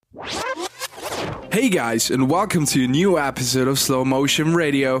Hey guys, and welcome to a new episode of Slow Motion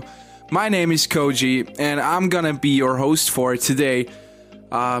Radio. My name is Koji, and I'm gonna be your host for today.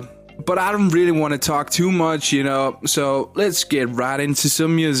 But I don't really want to talk too much, so let's get right into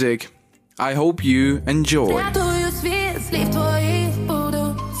some music. I hope you enjoy. Рятую світ, слів твоїх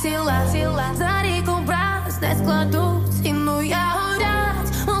буду ціла за ріком браз, не складуть, ціну я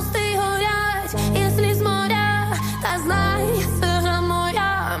горять, мости горять, і сліз моря, та знай, сила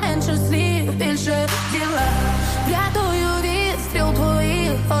моя, менше слів, більше діла. Рятую від стріл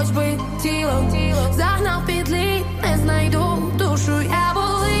твоїх, хоч би тіло загнав під лід, не знайду, душу я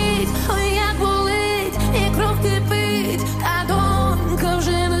болить, ой, як болить, і кров кипить, та донька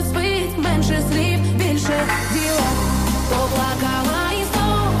вже не спить, менше слів, більше діла. Поплакала і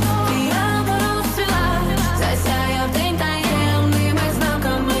знов, і я порозцвіла, засяяв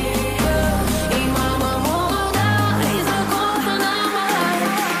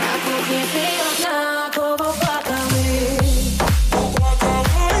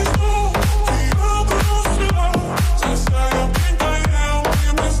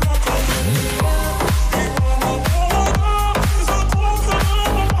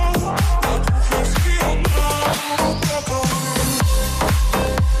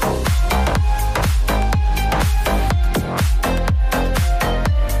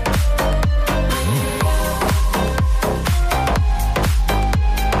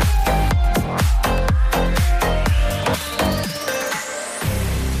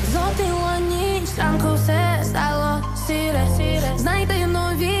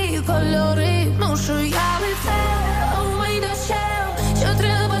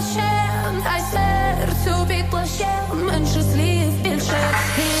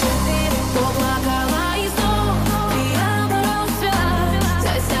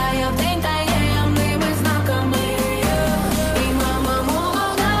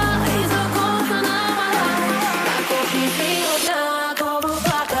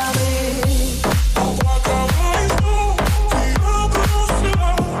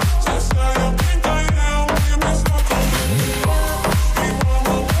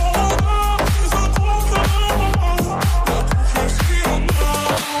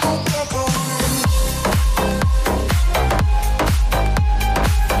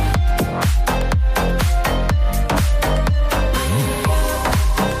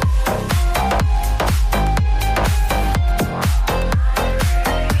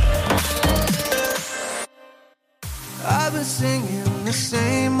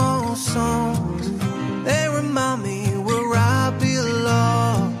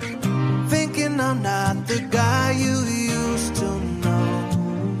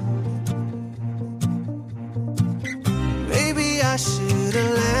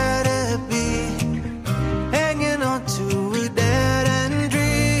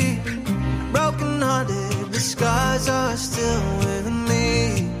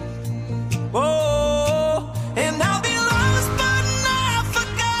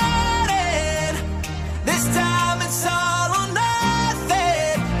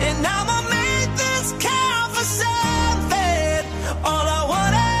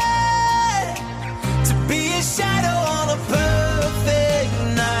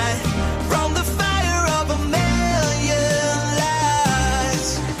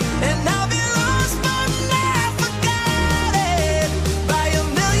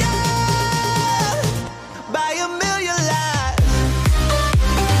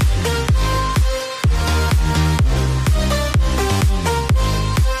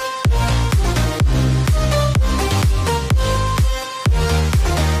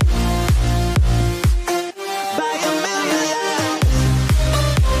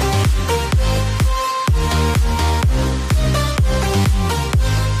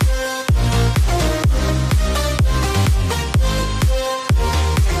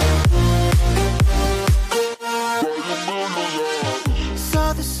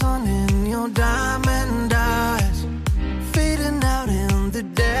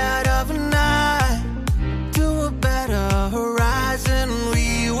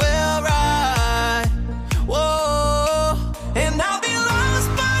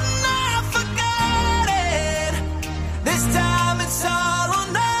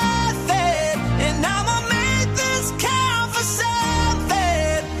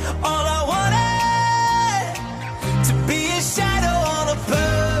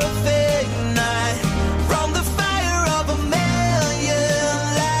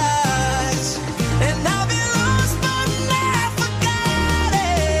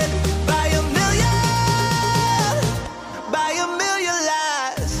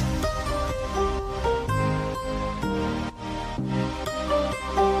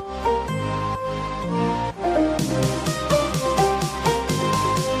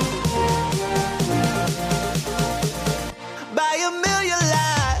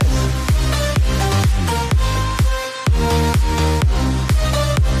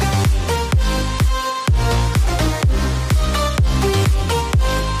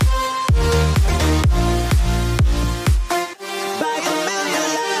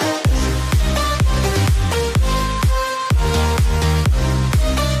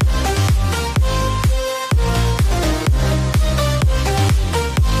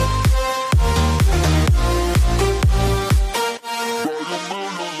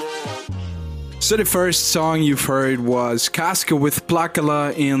So the first song you've heard was Casca with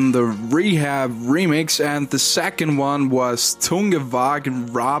Plakala in the Rehab remix, and the second one was Tungewagen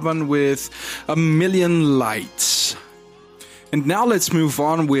Raben with A Million Lights. And now let's move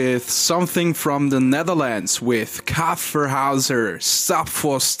on with something from the Netherlands with Kafferhauser, Stap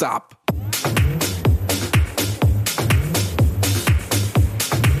for Stap.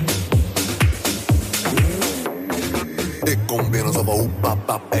 Ik kom binnen zo van hoe pap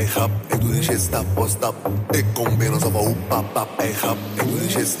pap, ey grap. Ik doe die shit stap voor stap. Ik kom binnen zo van hoe pap pap, ey grap. Ik doe die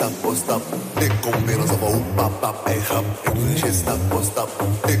shit stap voor stap. Ik kom binnen zo van hoe pap pap, ey grap. Ik doe die shit stap voor stap.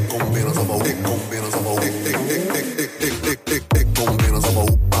 Ik kom binnen zo van, ik kom binnen zo van, ik kom binnen zo van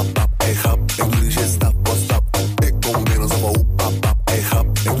hoe pap pap, ey grap. Ik doe die shit stap voor stap. Ik kom binnen zo van hoe pap pap, ey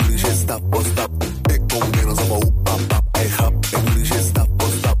grap. Ik doe die shit stap voor stap. Ik kom binnen zo van hoe pap pap, ey grap. Ik doe die shit stap voor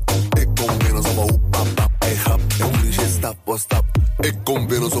stap. Ik kom binnen zo van hoe pap pap, ey grap. Ik doe die shit stap voor stap. Ik kom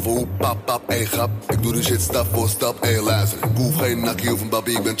binnen zo van hoe pap pap, ey grap. Ik doe die shit stap voor stap, ey luister. Ik hoef geen nakkie of een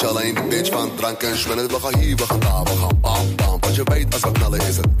babi, ik ben challa in de bitch van drank en schwennen. We gaan hier, we gaan daar, we gaan bam bam. Want je weet als we knallen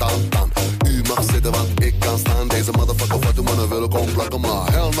is het dan dan. U mag zitten want ik kan staan. Deze motherfucker wat de mannen willen komen plakken.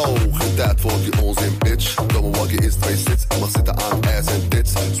 Maar hell no, geen tijd voor die onzin bitch. Domme waggie is 2 sits. Ik mag zitten aan ass en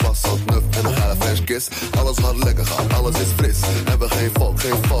tits. Zwassend nuf en een geile French kiss. Alles gaat lekker gaan, alles is fris. Hebben geen fuck,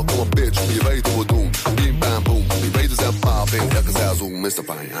 kom op bitch. Je weet hoe we doen, bim bam boom. Je weet we zijn paap in elke seizoen, Mr.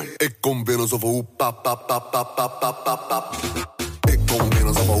 Fine. Ik kom binnen zo van hoe pap pap pap pap pap pap pap pap. Ik kom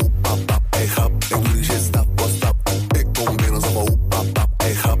binnen zo van hoe pap pap, ey grap. Ik doe die shit stap voor stap. Ik kom binnen zo van hoe pap pap,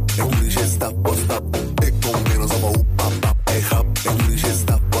 ey grap. Ik doe die shit stap voor stap. Ik kom binnen zo van hoe pap pap, ey grap. Ik doe die shit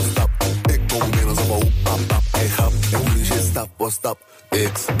stap voor stap. Ik kom binnen zo van hoe pap pap, ey grap. Ik doe die shit stap voor stap.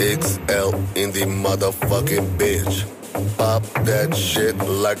 XXL in die motherfucking bitch. Pop that shit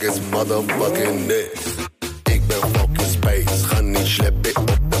like it's motherfucking this. Ik ben fucking space, ga niet sleppen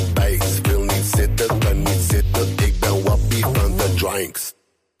op de base. Wil niet zitten, kan niet zitten. Ik ben wappie van de drinks.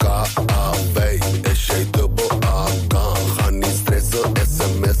 K-A-B, S-J-double-A-K. Ga niet stressen,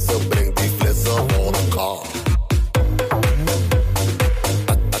 sms'en, breng die flessen vodka.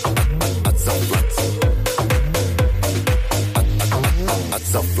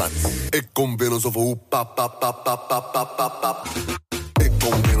 Ik kom binnen zo van hoe pap pap pap pap pap pap pap pap. Ik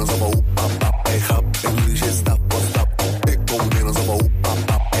kom binnen zo van hoe pap pap, ey grap. Ik doe die shit stap voor stap. Ik kom binnen zo van hoe pap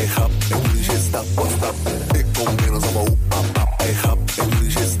pap, ey grap. Ik doe die shit stap voor stap. Ik kom binnen zo van hoe pap pap, ey grap. Ik doe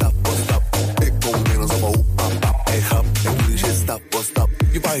die shit stap voor stap. Ik kom binnen zo van hoe pap pap, ey grap. Ik doe die shit stap voor stap.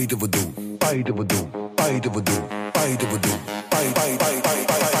 Je weet wat we doen, weet wat we doen, weet wat we doen, weet wat we doen,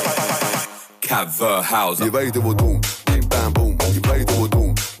 Kafferhauser. Je weet wat we doen, bim bam boom. Je weet wat we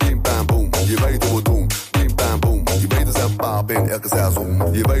doen, bim bam boom. Je weet wat we doen, bim bam boom. Je weet we zijn paap in elke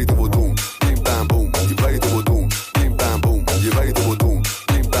seizoen. Je weet wat we doen, bim bam boom. Je weet wat we doen, bim bam boom. Je weet wat we doen,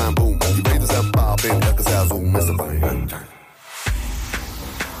 bim bam boom. Je weet we zijn paap in elke seizoen. Mr. Fine.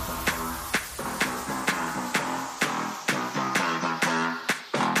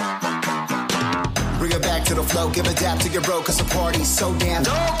 Bring it back to the flow, give a dap to your bro, cause the party's so damn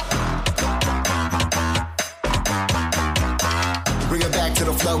dope. Bring it back to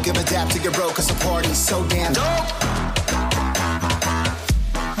the flow, give a dap to your bro, cause the party's so damn dope.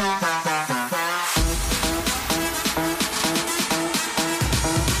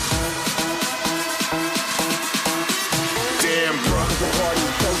 Damn, bro, the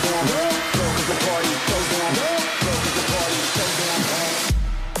party's so damn dope. The party's so damn dope. The party's so damn dope.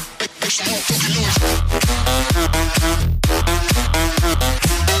 Make some motherfucking noise.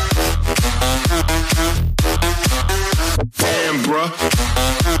 Damn, bruh.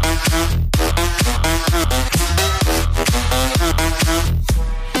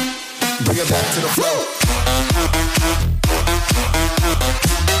 Bring it back to the flow.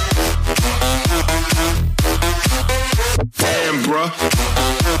 Damn, bruh.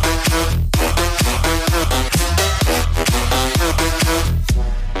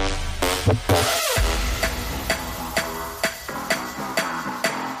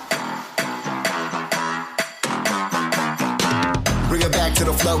 Bring it back to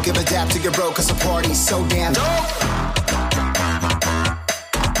the flow, give a dap to your bro, cause the party's so damn dope.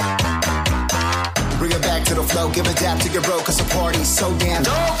 Bring it back to the flow, give a dap to your bro, cause the party's so damn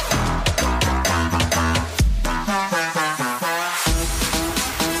dope.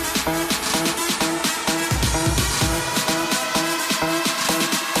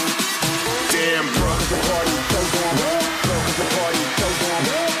 Damn, bro, the party's so damn dope. The party's so damn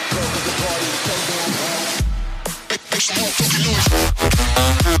dope. The party's so damn dope. Make some motherfucking noise.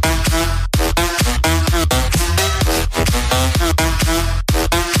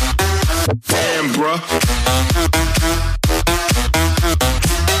 Damn, bruh.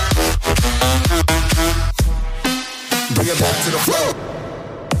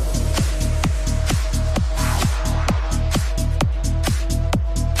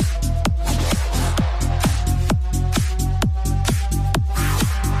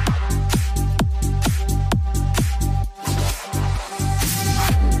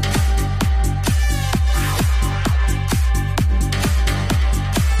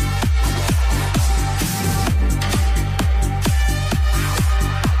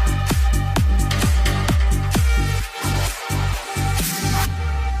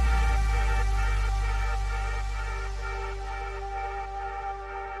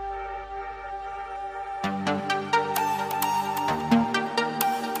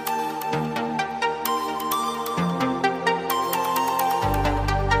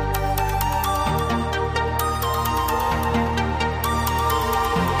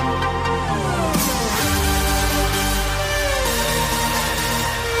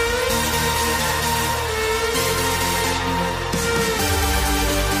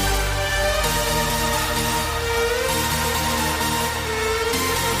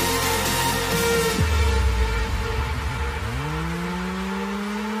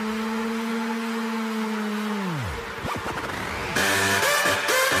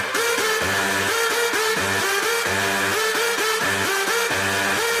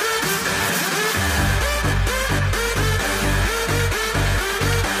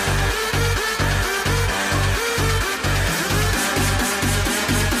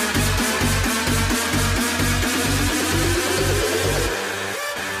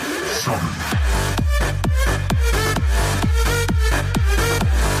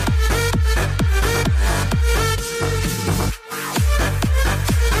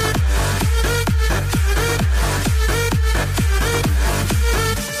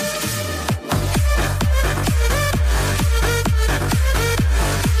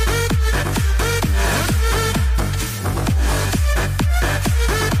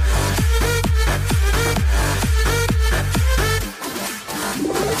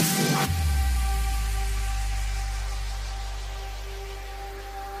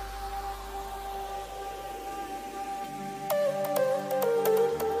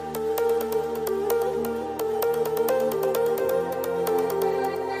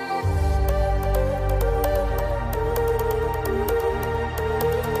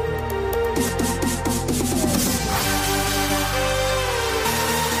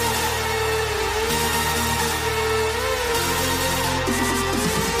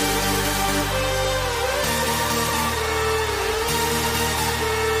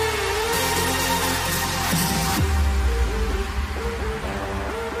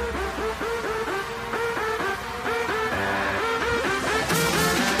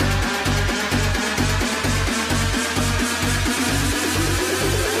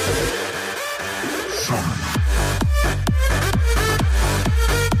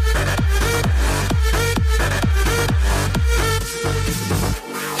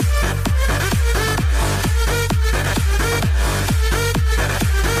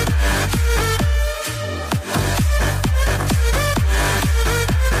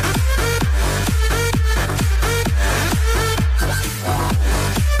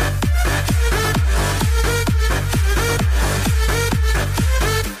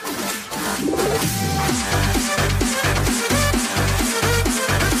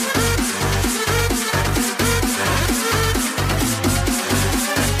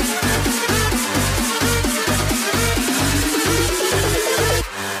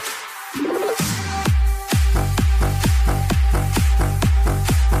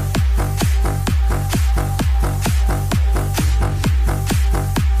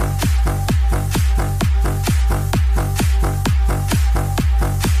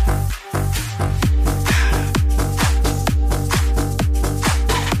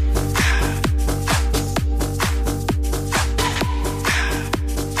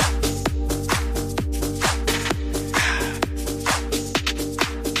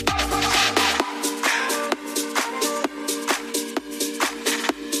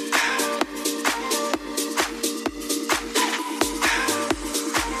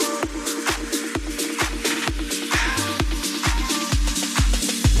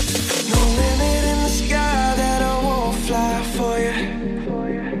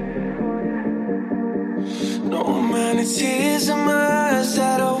 many tears in my eyes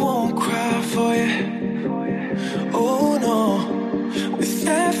that I won't cry for you. Oh no, with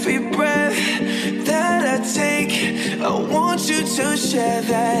every breath that I take, I want you to share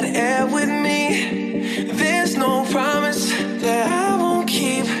that air with me. There's no promise that I won't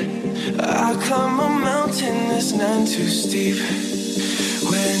keep. I'll climb a mountain that's none too steep.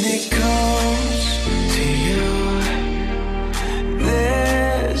 When it comes to you,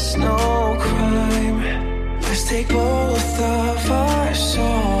 there's no crime. Let's take both of our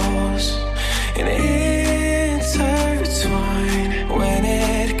souls and intertwine. When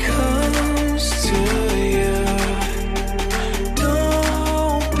it comes to you,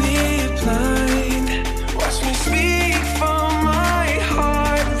 don't be blind. Watch me speak from my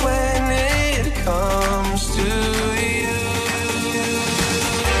heart when it comes to you.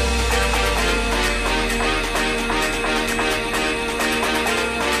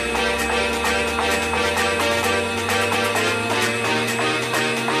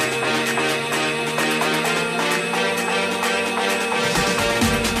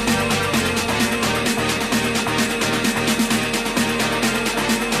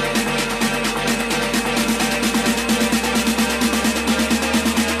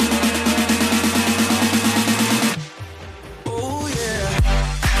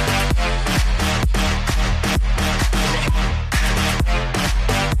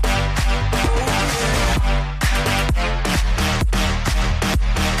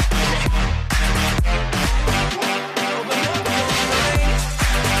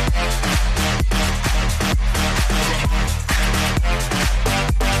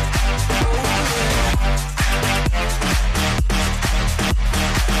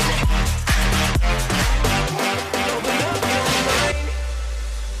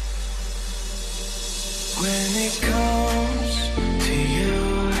 When it comes to you,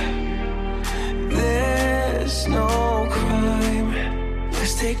 there's no crime.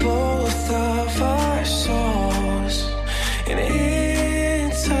 Let's take both of our souls and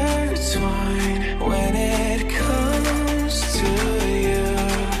intertwine. When it comes to you,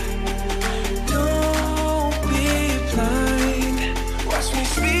 don't be blind. Watch me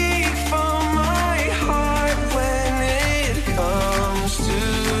speak from my heart when it comes to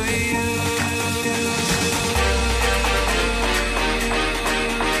you.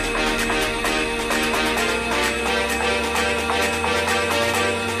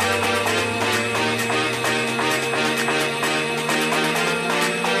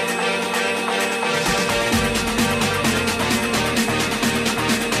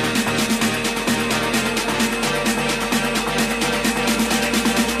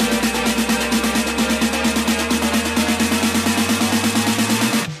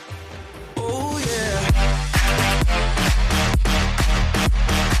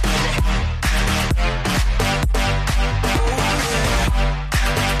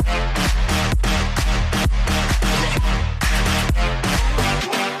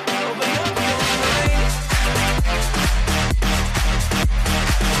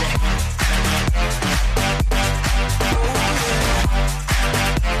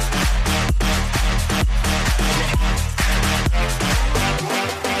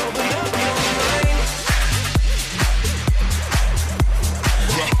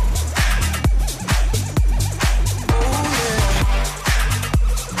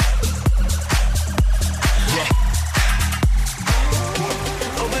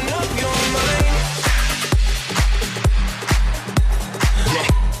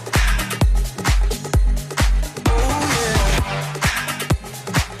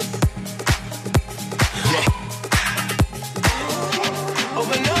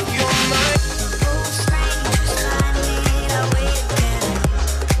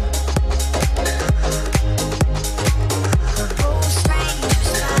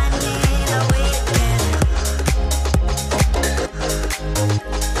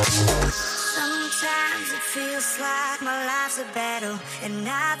 And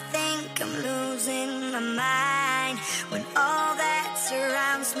I think I'm losing my mind when all that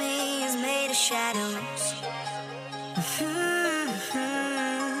surrounds me is made of shadows.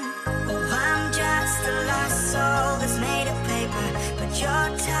 Oh, I'm just a lost soul that's made of paper, but your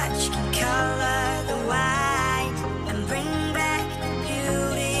touch can color the white and bring back the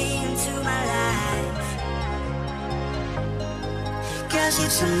beauty into my life. 'Cause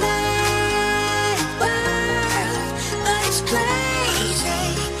it's a mad world, but it's crazy,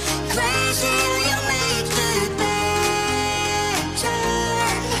 crazy you make it better,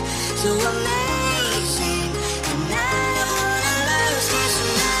 so amazing, and I don't wanna lose this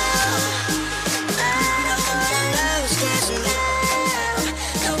now, I don't wanna lose this now,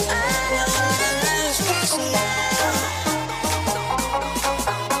 no, I don't wanna lose this now.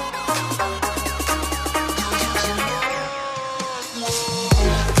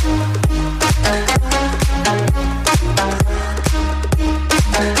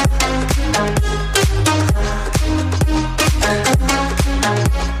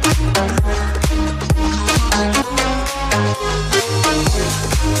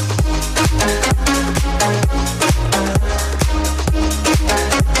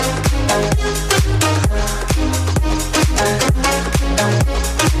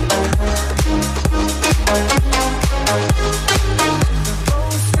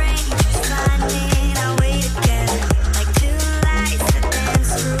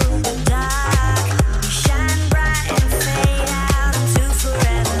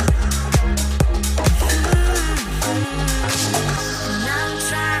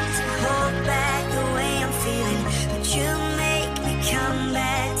 come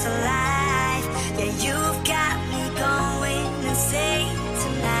back to life. Yeah, you've got me going insane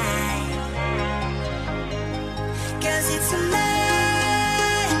tonight. 'Cause it's a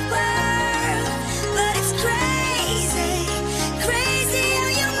mad world, but it's crazy, crazy how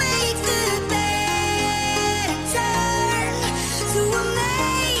you make the bad turn to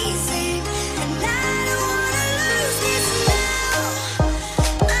amazing. And I don't wanna lose this now.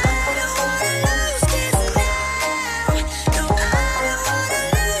 I don't wanna lose this now. No, I don't wanna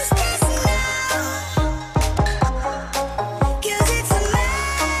lose this now. 'Cause it's a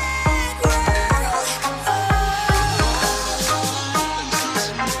mad world.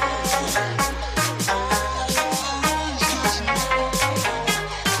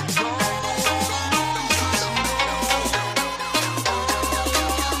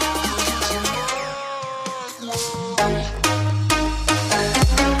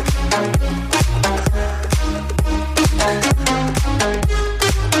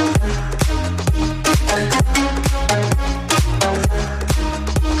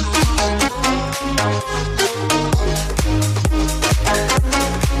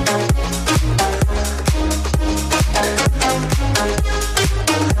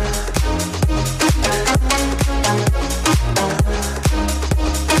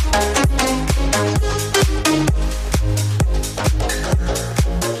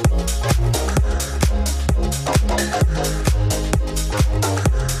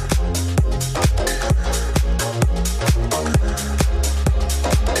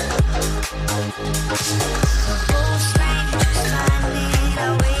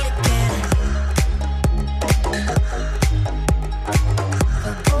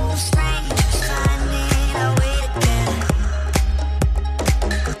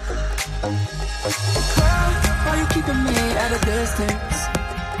 Why you keeping me at a distance?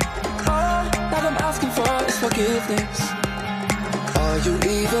 All that I'm asking for is forgiveness. Are you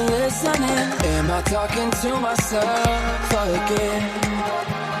even listening? Am I talking to myself again?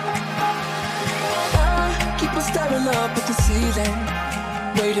 I keep on staring up at the ceiling,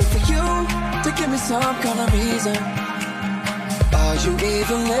 waiting for you to give me some kind of reason. Are you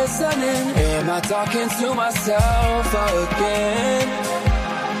even listening? Am I talking to myself again?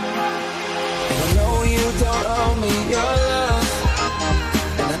 I know you don't owe me your love,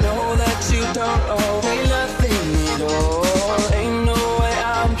 and I know that you don't owe me nothing at all. Ain't no way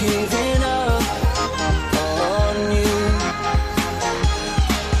I'm giving up on you.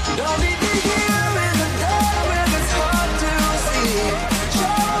 Don't leave me here in the dark when it's hard to see.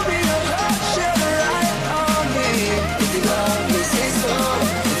 Show me your heart, shed a light on me. If you love me, say so.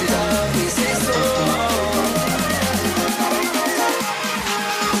 If you love me, say so.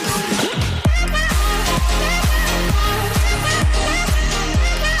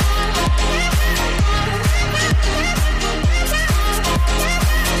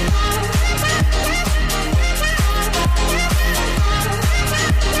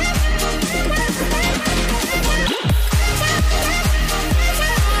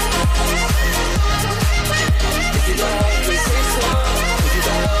 If you love me, say so. If you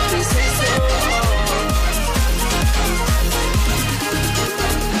love me, say so.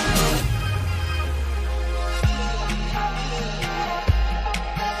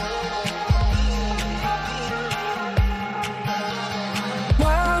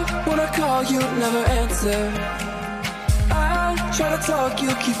 Why, when I call you, never answer? I try to talk,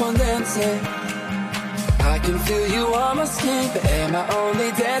 you keep on dancing. I can feel you on my skin, but am I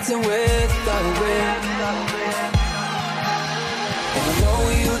only dancing with the wind? And I know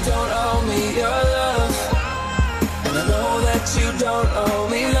you don't owe me your love, and I know that you don't owe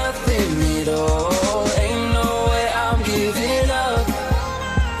me nothing at all. Ain't no way I'm giving up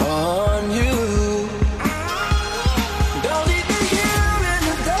on you. Don't leave me here in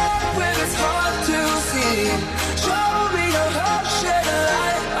the dark when it's hard to see. Show me your heart, shed a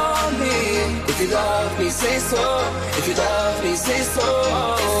light on me. If you love me, say so. If you love me, say so.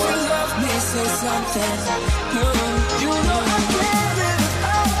 If you love me, say something. You know I can't live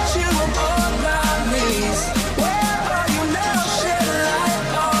without you. I'm on my knees. Where are you now? Shed a light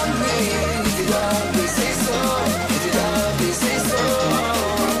on me. If you love me, say so. If you love me, say so.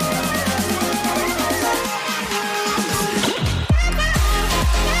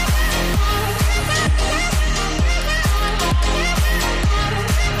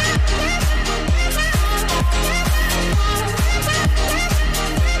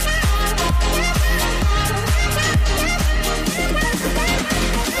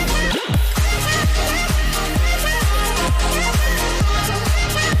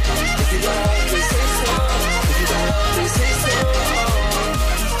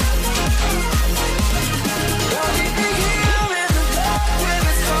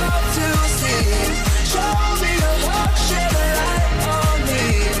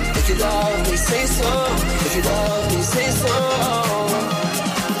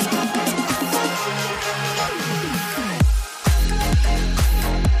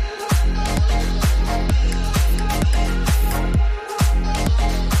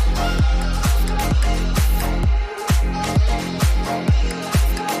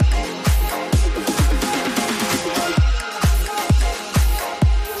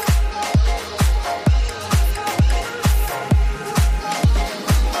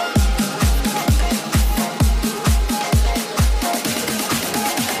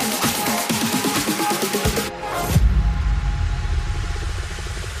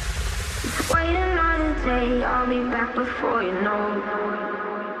 Wait another day, I'll be back before you know.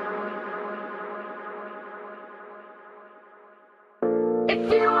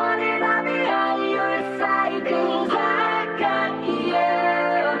 If you want it, I'll be on your side, 'cause I got you.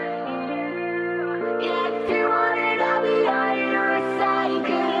 Yeah, if you want it, I'll be on your side,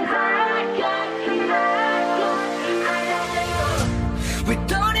 'cause I got you. We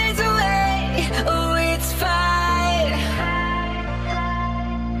don't need to wait, oh it's fine.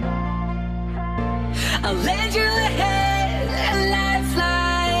 I'll lend you a hand, a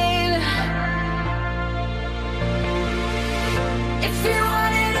lifeline. If you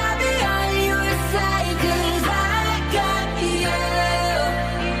want it, I'll be on your side, 'cause I got you.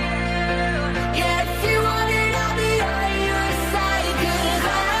 Yeah, if you want it, I'll be on your side, 'cause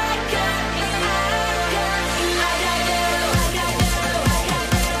I got you. I got you.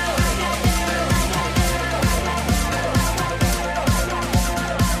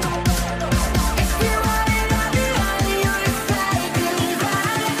 If you want it, I'll be on your side, 'cause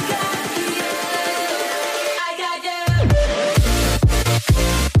I got you. I got you.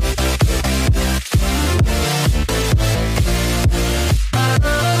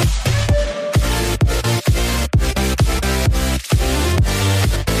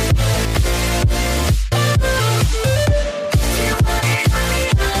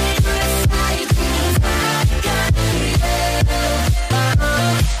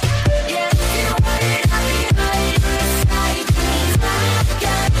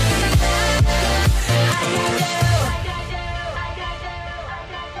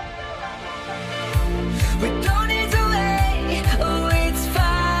 We don't need to wait, oh it's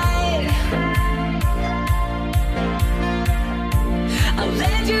fine. I'll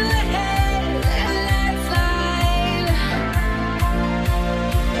lend you a hand, a lifeline.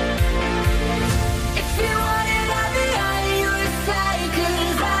 If you want it, I'll be on your side,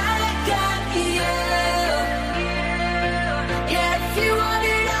 'cause I got you. Yeah, if you want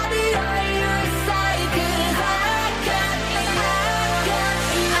it, I'll be on your side, 'cause I got you.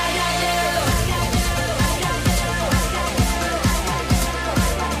 I got you. I got you.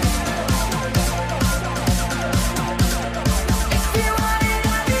 If you want it,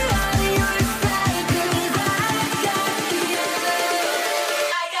 I'll be on your side, 'cause I got you.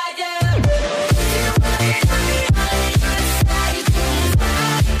 I got you. If you want it, I'll be on your side, 'cause I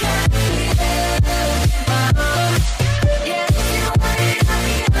got you. Yeah, if you want it,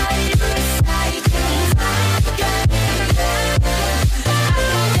 I'll be on your side, 'cause I got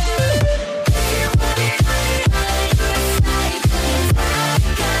you. If you want it, I'll be on your side, 'cause I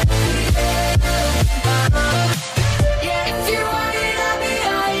got you. Yeah, if you want it, I'll be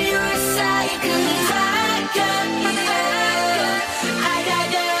on your side, 'cause I got you. I got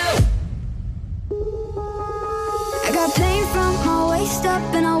you. I got pain from my waist up,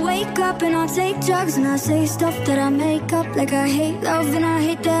 and I wake up and I take drugs, and I say stuff that I make up, like I hate love and I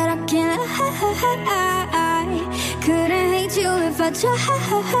hate that I can't. I couldn't hate you if I tried.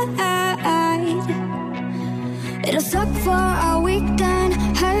 It'll suck for a weekend,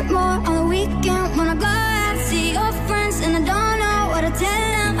 hurt more on the weekend. When I go out, see your friends, and I don't know what to tell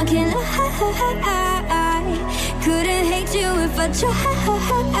them. I can't lie. Couldn't hate you if I tried.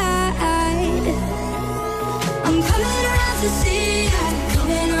 I'm coming around to see ya,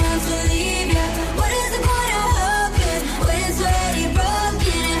 coming around to leave ya. What is the point of hoping when it's already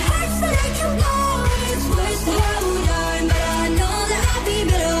broken? It hurts to let you go, it's worse to hold on. But I know that I'll be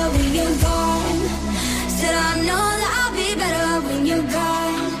better when you're gone. Said I know that I'll be better when you're gone.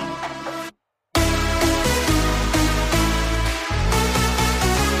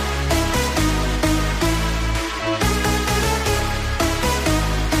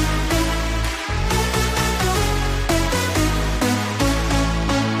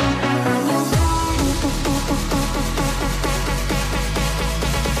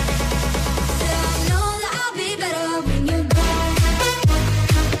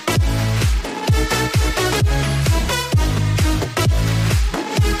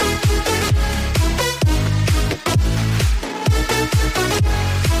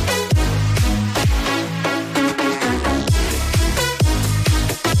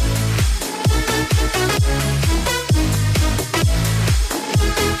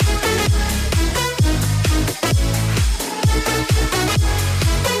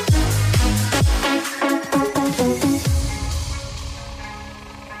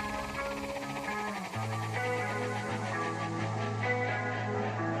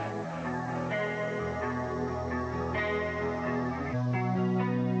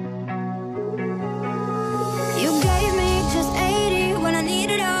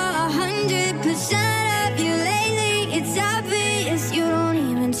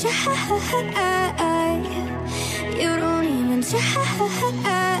 You don't even try.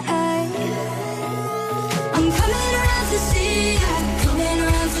 I'm coming around to see ya, coming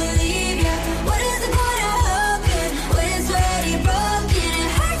around to leave ya. What is the point of hoping when it's already broken?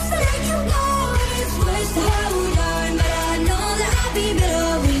 It hurts to let you go, it's worse to hold on. But I know that I'll be better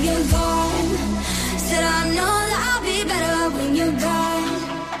when you're gone. Said I know that I'll be better when you're gone.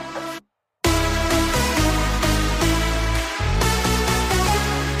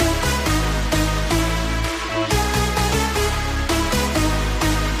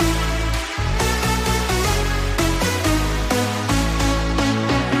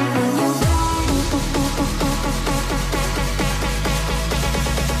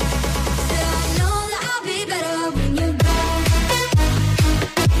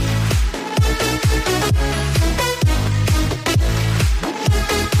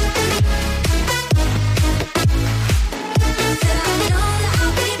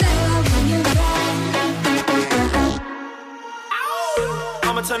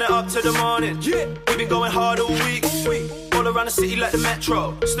 Turn it up to the morning. We've been going hard all week. All around the city like the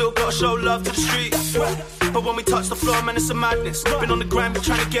metro. Still gotta show love to the streets. But when we touch the floor, man, it's a madness. Been on the grind, we're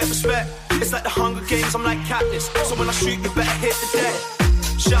trying to get respect. It's like the Hunger Games, I'm like Katniss. So when I shoot, you better hit the deck.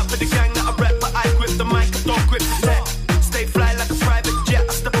 Shout for the gang that I rep, but I grip the mic, I don't grip the tech. Stay fly like a private jet.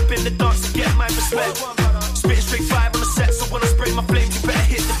 I step up in the dance to get my respect. Spitting straight five on the set, so when I spray my flames, you better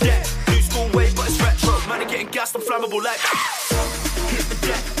hit the deck. New school way, but it's retro. Man, I'm getting gassed, I'm flammable like. Hit the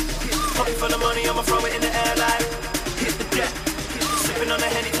deck. Popping for the money, I'ma throw it in the air like. Hit the deck. Sipping on the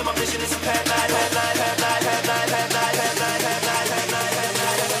Henny till my vision is impaired like.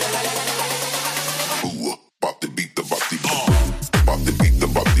 Pop the beat, the pop the beat. Pop the beat, the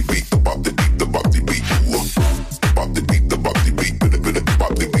pop the beat, the pop the beat, the pop the beat. Pop the beat, the pop the beat,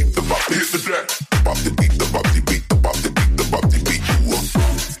 pop the beat, the pop the hit the deck. Pop the beat, the pop the beat, the pop the beat, the pop the beat.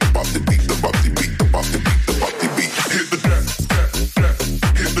 Pop the beat, the pop the beat, the pop the beat, the pop the beat. Hit the deck.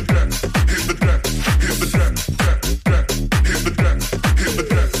 Hit the deck, hit the deck, hit the deck, hit the deck, hit the deck, hit the deck, hit the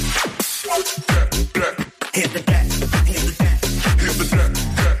deck, hit the deck, hit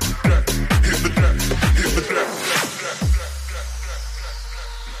the deck, hit the deck, hit the deck.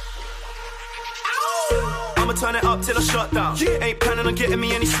 I'ma turn it up till I shut down. Ain't planning on getting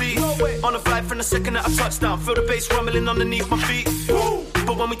me any sleep. On the vibe from the second that I touch down. Feel the bass rumbling underneath my feet.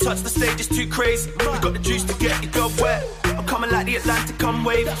 But when we touch the stage, it's too crazy. We got the juice to get your girl wet. I'm coming like the Atlantic come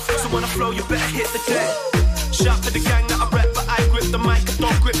wave. So when I flow, you better hit the deck. Shout for the gang that I rep, but I grip the mic, I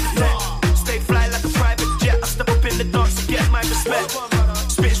don't grip the neck. Stay fly like a private jet. I step up in the dance to get my respect.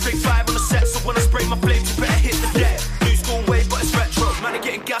 Spit straight five on the set, so when I spray my flames, you better hit the deck. New school way, but it's retro. Man, I'm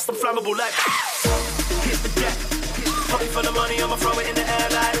getting gassed, I'm flammable like. Hit the deck. Popping for the money, I'ma throw it in the air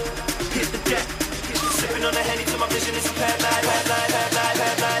like. Hit the deck. Sipping on the Henny till my vision is impaired like.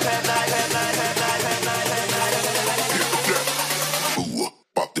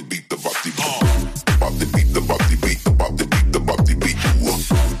 Pop the beat, the pop the beat. Pop the beat, the pop the beat, the pop the beat, the pop the beat.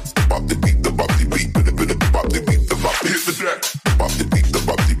 Pop the beat, the pop the beat, pop the beat, the pop the hit the deck. Pop the beat, the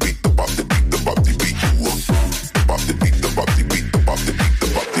pop the beat, the pop the beat, the pop the beat. Pop the beat, the pop the beat, the pop the beat, the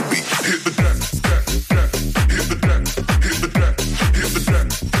pop the beat. Hit the deck, hit the deck, hit the deck, hit the deck, hit the deck, hit the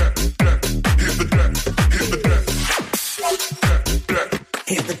deck, hit the deck, hit the deck,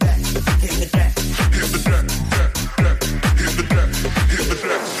 hit the deck, hit the deck, hit the deck, hit the deck, hit the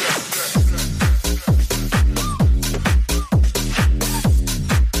deck.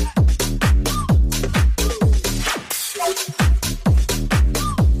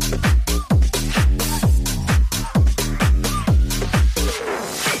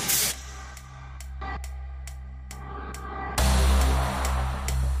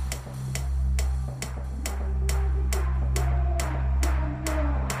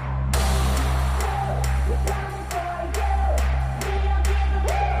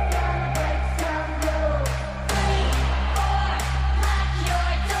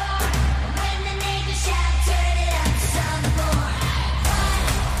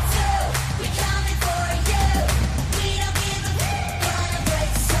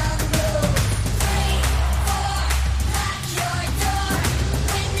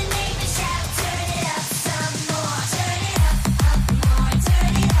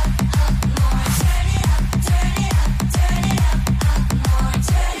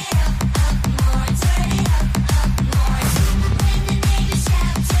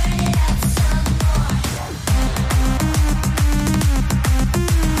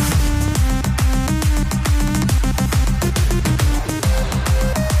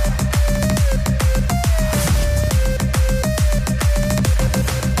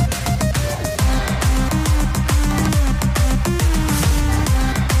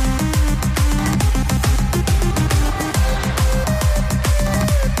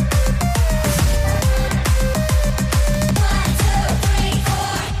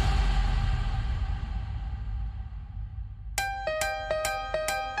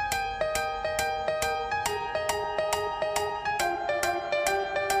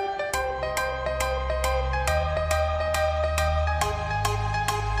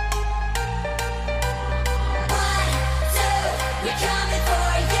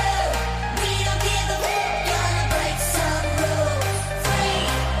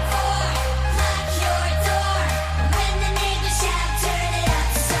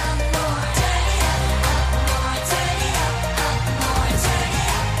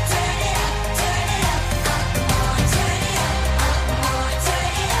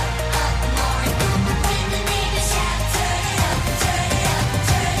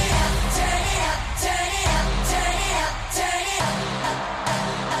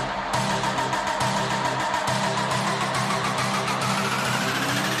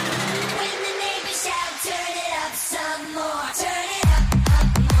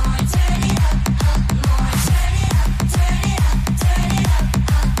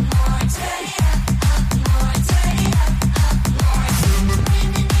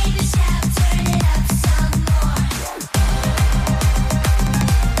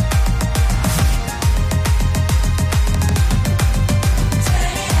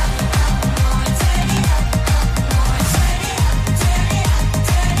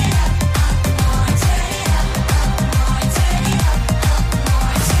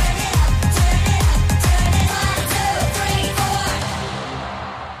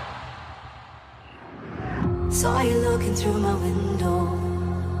 Saw you looking through my window.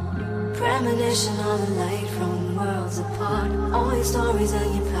 Premonition of the light from worlds apart. All your stories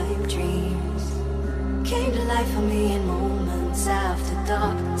and your pipe dreams came to life for me in moments after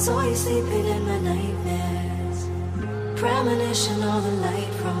dark. Saw you sleeping in my nightmares. Premonition of the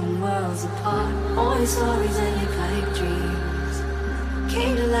light from worlds apart. All your stories and your pipe dreams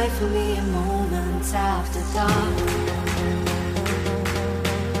came to life for me in moments after dark.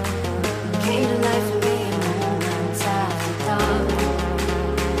 Came to life for me in moments after dark.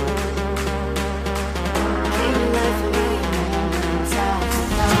 Came to life for me in moments after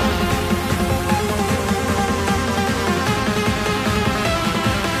dark.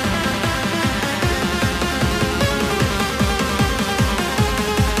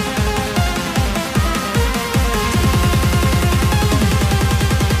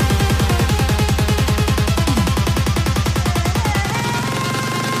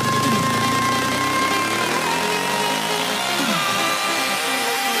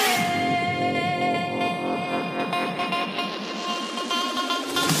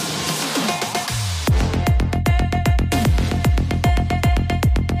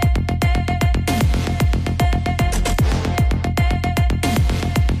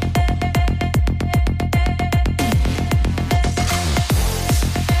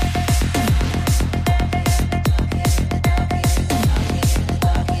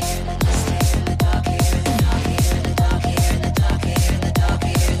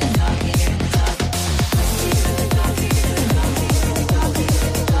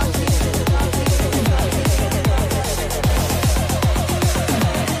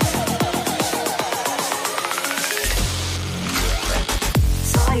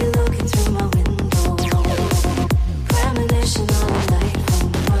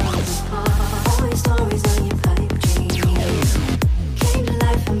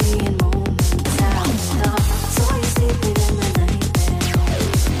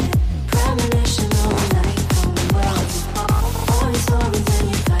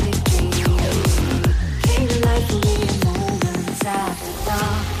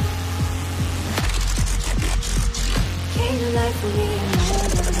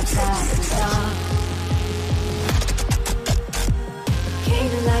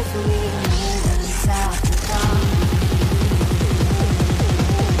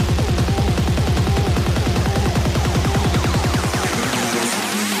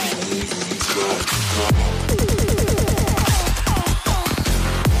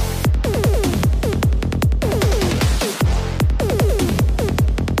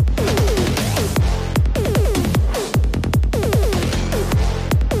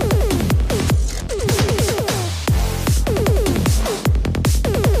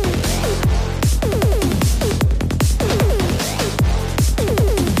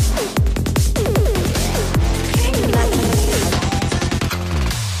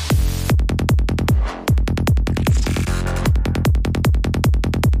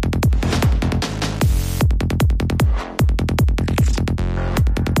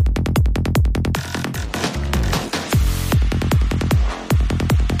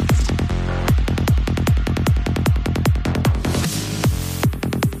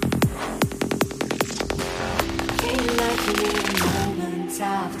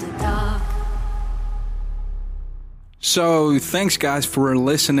 So, thanks guys for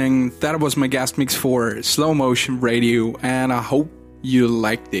listening. That was my guest mix for Slow Motion Radio, and I hope you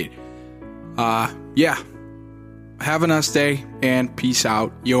liked it. Yeah. Have a nice day, and peace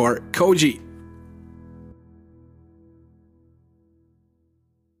out. Your Koji.